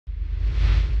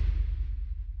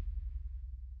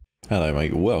Hello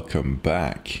mate, welcome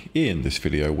back. In this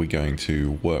video we're going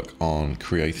to work on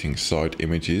creating side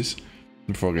images.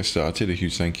 Before I get started, a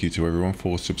huge thank you to everyone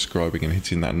for subscribing and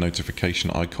hitting that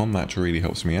notification icon. That really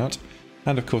helps me out.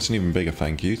 And of course an even bigger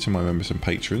thank you to my members and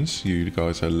patrons. You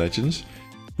guys are legends.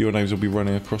 Your names will be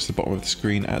running across the bottom of the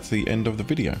screen at the end of the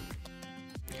video.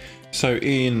 So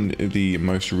in the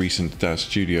most recent Dad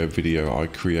Studio video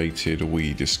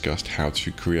we discussed how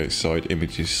to create side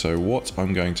images. So what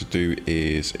I'm going to do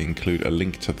is include a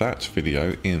link to that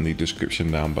video in the description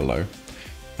down below.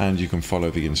 And you can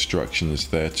follow the instructions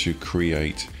there to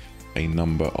create a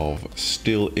number of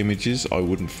still images. I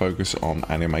wouldn't focus on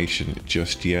animation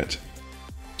just yet.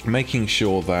 Making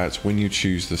sure that when you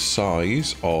choose the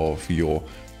size of your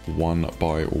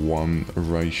 1:1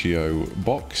 ratio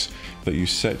box, that you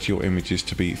set your images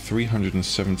to be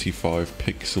 375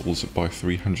 pixels by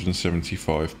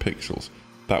 375 pixels.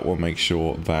 That will make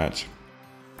sure that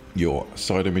your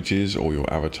side images or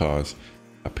your avatars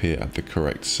appear at the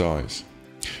correct size.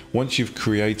 Once you've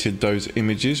created those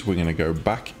images, we're going to go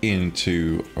back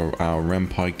into our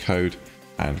Ren'Py code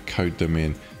and code them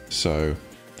in. So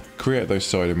create those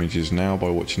side images now by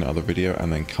watching another video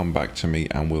and then come back to me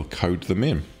and we'll code them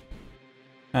in.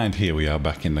 And here we are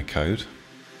back in the code.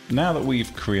 Now that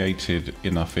we've created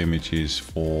enough images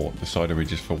for the side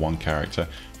images for one character,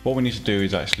 what we need to do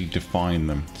is actually define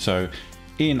them. So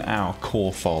in our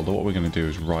core folder, what we're going to do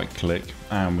is right click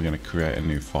and we're going to create a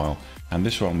new file. And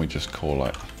this one we just call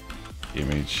it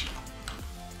image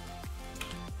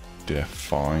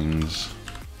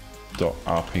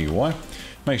defines.rpy.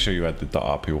 Make sure you add the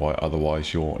 .rpy,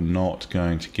 otherwise you're not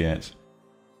going to get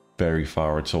very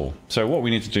far at all. So what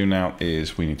we need to do now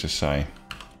is we need to say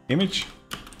image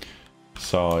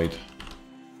side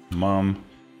mum,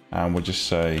 and we'll just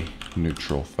say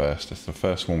neutral first. That's the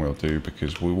first one we'll do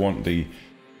because we want the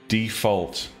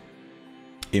default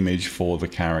image for the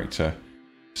character,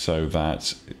 so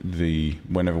that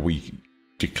whenever we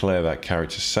declare that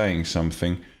character saying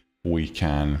something, we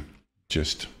can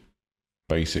just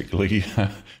basically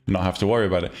not have to worry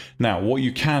about it. Now, what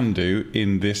you can do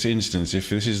in this instance, if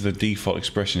this is the default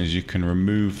expression, is you can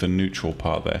remove the neutral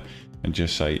part there and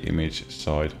just say image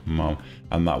side mum,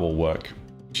 and that will work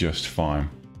just fine.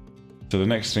 So the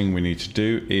next thing we need to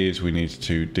do is we need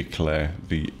to declare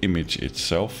the image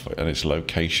itself and its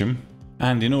location.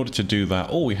 And in order to do that,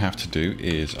 all we have to do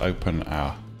is open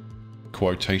our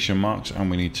quotation marks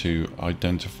and we need to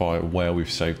identify where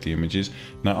we've saved the images.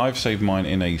 Now I've saved mine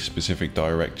in a specific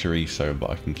directory so that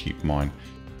I can keep mine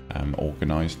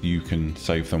organized. You can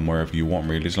save them wherever you want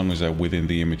really, as long as they're within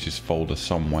the images folder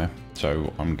somewhere.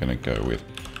 So I'm going to go with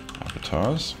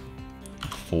avatars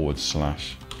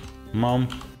 /mum/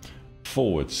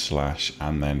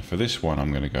 and then for this one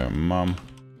I'm going to go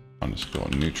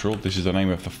mum_neutral. This is the name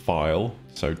of the file,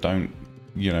 so don't,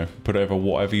 put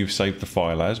whatever you've saved the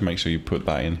file as, make sure you put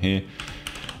that in here.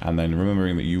 And then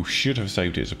remembering that you should have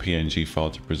saved it as a PNG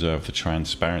file to preserve the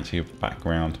transparency of the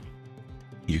background,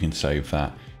 you can save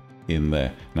that in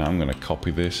there. Now I'm going to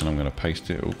copy this and I'm going to paste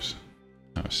it. Oops,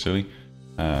 that was silly.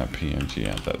 PNG,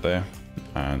 add that there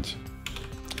and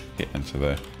hit enter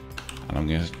there. And I'm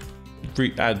going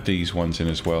to add these ones in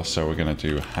as well. So we're going to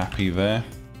do happy there.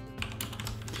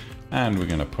 And we're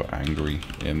going to put angry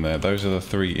in there. Those are the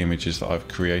three images that I've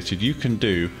created. You can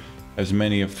do as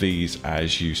many of these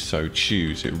as you so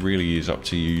choose. It really is up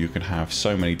to you. You can have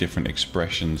so many different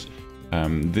expressions.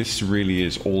 This really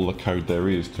is all the code there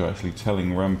is to actually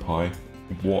telling Ren'Py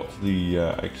what the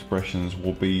expressions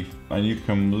will be. And you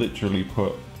can literally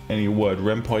put any word.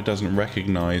 Ren'Py doesn't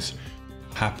recognize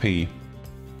happy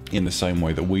in the same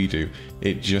way that we do.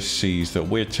 It just sees that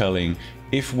we're telling,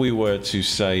 if we were to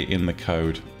say in the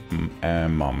code,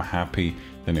 mum happy,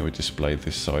 then it would display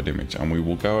this side image, and we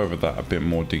will go over that a bit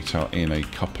more detail in a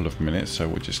couple of minutes. So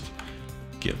we'll just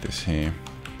get this here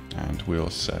and we'll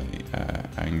say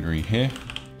angry here,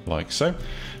 like so.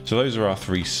 So those are our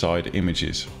three side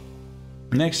images.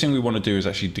 Next thing we want to do is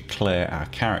actually declare our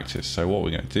characters. So what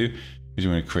we're going to do is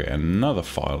we're going to create another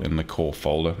file in the core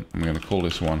folder, and we're going to call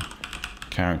this one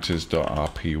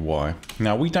characters.rpy.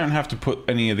 Now we don't have to put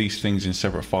any of these things in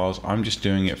separate files. I'm just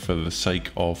doing it for the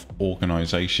sake of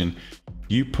organization.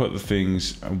 You put the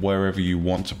things wherever you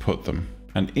want to put them.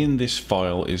 And in this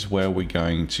file is where we're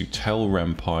going to tell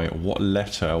Ren'Py what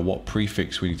letter, what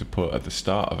prefix we need to put at the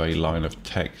start of a line of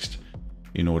text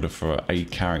in order for a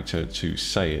character to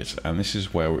say it. And this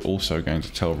is where we're also going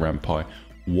to tell Ren'Py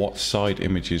what side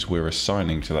images we're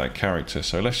assigning to that character.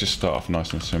 So let's just start off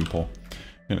nice and simple.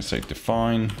 I'm going to say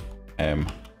define m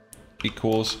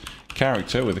equals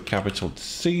character with a capital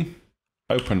C,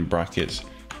 open brackets,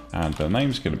 and the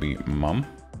name's going to be mum,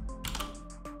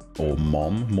 or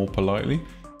mom more politely.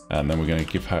 And then we're going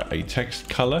to give her a text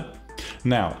color.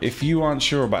 Now, if you aren't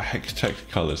sure about hex text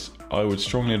colors, I would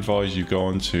strongly advise you go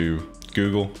onto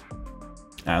Google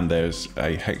and there's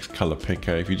a hex color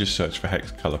picker. If you just search for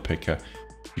hex color picker,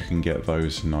 you can get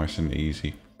those nice and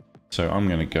easy. So I'm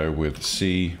going to go with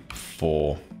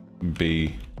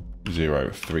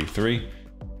C4B033,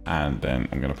 and then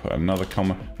I'm going to put another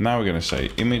comma. Now we're going to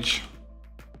say image,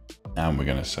 and we're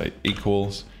going to say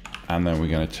equals, and then we're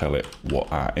going to tell it what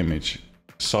our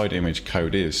side image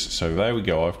code is. So there we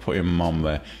go. I've put in mom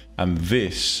there, and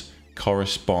this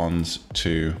corresponds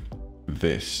to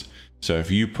this. So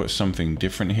if you put something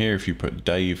different here, if you put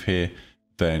Dave here,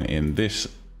 then in this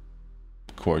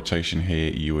quotation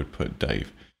here, you would put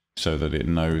Dave, so that it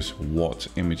knows what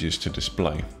images to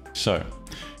display. So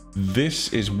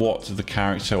this is what the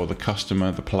character or the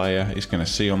customer, the player, is going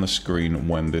to see on the screen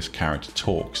when this character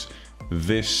talks.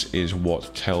 This is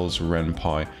what tells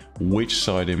Ren'Py which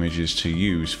side images to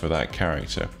use for that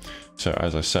character. So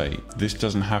as I say, this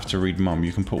doesn't have to read mum.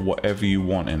 You can put whatever you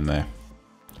want in there,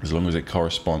 as long as it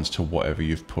corresponds to whatever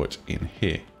you've put in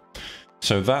here.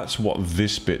 So that's what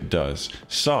this bit does.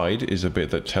 Side is a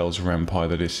bit that tells Ren'Py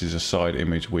that this is a side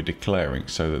image we're declaring,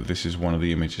 so that this is one of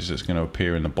the images that's going to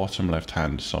appear in the bottom left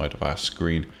hand side of our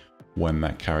screen when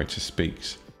that character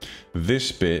speaks.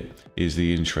 This bit is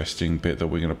the interesting bit that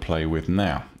we're going to play with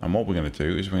now. And what we're going to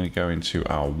do is we're going to go into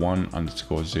our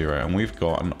 1_0, and we've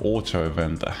got an auto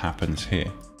event that happens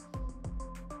here.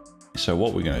 So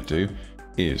what we're going to do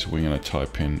is we're going to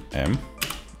type in M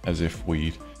as if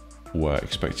we were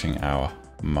expecting our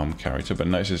mum character, but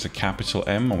notice it's a capital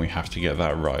M and we have to get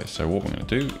that right. So what we're going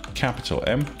to do, capital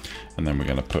M, and then we're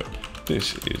going to put,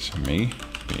 this is me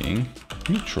being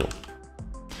neutral.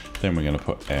 Then we're going to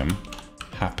put M,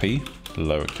 happy,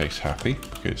 lowercase happy,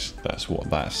 because that's what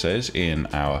that says in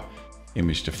our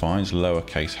image defines,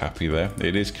 lowercase happy there.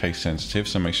 It is case sensitive,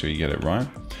 so make sure you get it right.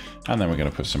 And then we're going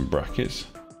to put some brackets.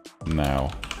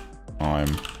 Now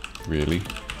I'm really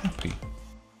happy.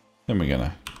 Then we're going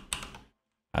to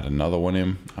add another one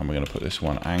in, and we're going to put this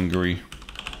one angry,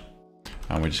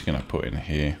 and we're just going to put in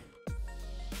here,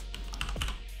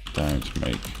 don't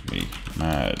make me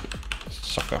mad,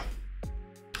 sucker.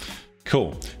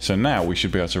 Cool. So now we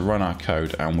should be able to run our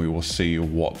code and we will see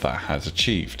what that has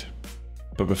achieved.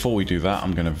 But before we do that,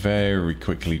 I'm going to very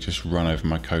quickly just run over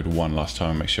my code one last time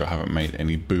and make sure I haven't made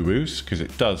any boo-boos, because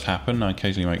it does happen. I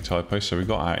occasionally make typos. So we've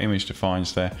got our image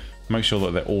defines there. Make sure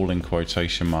that they're all in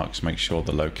quotation marks. Make sure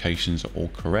the locations are all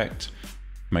correct.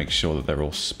 Make sure that they're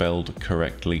all spelled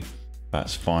correctly.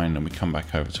 That's fine. And we come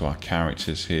back over to our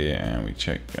characters here and we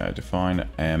check define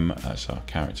M. That's our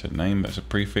character name. That's a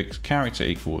prefix. Character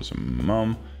equals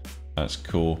mum. That's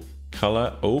cool.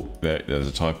 Color. Oh, there's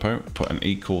a typo. Put an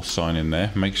equal sign in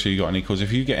there. Make sure you got an equals.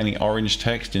 If you get any orange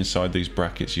text inside these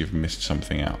brackets, you've missed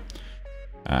something out.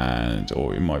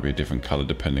 Or it might be a different color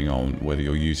depending on whether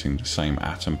you're using the same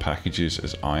atom packages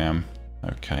as I am.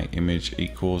 Okay, image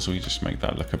equals. We just make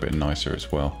that look a bit nicer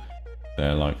as well.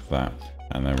 There, like that.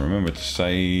 And then remember to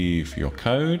save your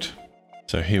code.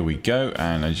 So here we go.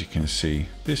 And as you can see,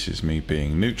 this is me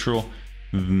being neutral.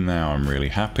 Now I'm really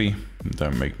happy.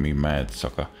 Don't make me mad,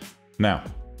 sucker. Now,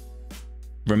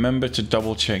 remember to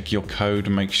double check your code.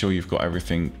 Make sure you've got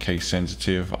everything case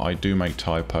sensitive. I do make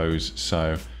typos.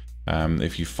 So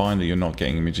if you find that you're not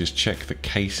getting images, check the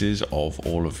cases of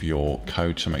all of your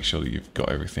code to make sure that you've got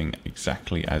everything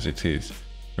exactly as it is.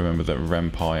 Remember that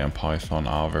Ren'Py and Python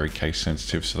are very case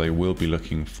sensitive, so they will be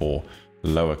looking for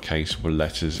lowercase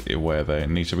letters where there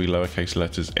need to be lowercase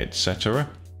letters, etc.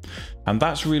 And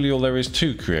that's really all there is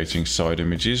to creating side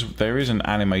images. There is an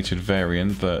animated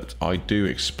variant that I do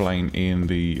explain in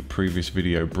the previous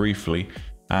video briefly,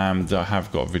 and I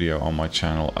have got a video on my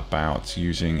channel about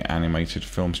using animated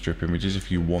film strip images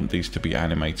if you want these to be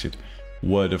animated.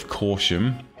 Word of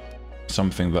caution,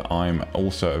 something that I'm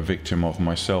also a victim of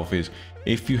myself, is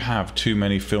if you have too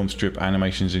many film strip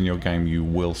animations in your game, you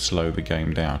will slow the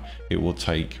game down. It will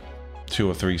take 2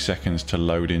 or 3 seconds to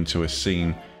load into a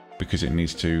scene because it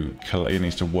needs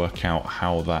to work out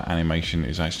how that animation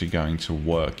is actually going to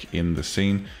work in the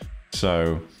scene.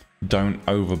 So don't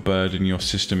overburden your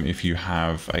system if you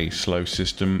have a slow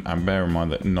system, and bear in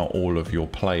mind that not all of your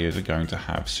players are going to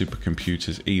have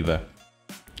supercomputers either,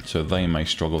 so they may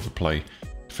struggle to play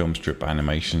film strip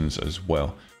animations as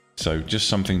well. So just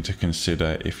something to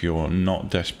consider. If you're not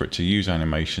desperate to use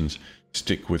animations,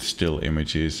 stick with still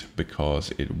images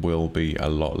because it will be a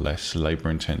lot less labor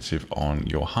intensive on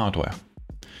your hardware.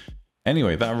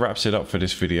 Anyway, that wraps it up for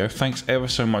this video. Thanks ever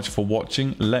so much for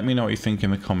watching. Let me know what you think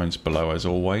in the comments below as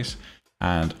always.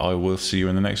 and I will see you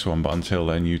in the next one. But until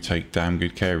then, you take damn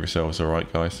good care of yourselves,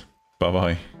 alright guys? Bye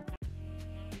bye.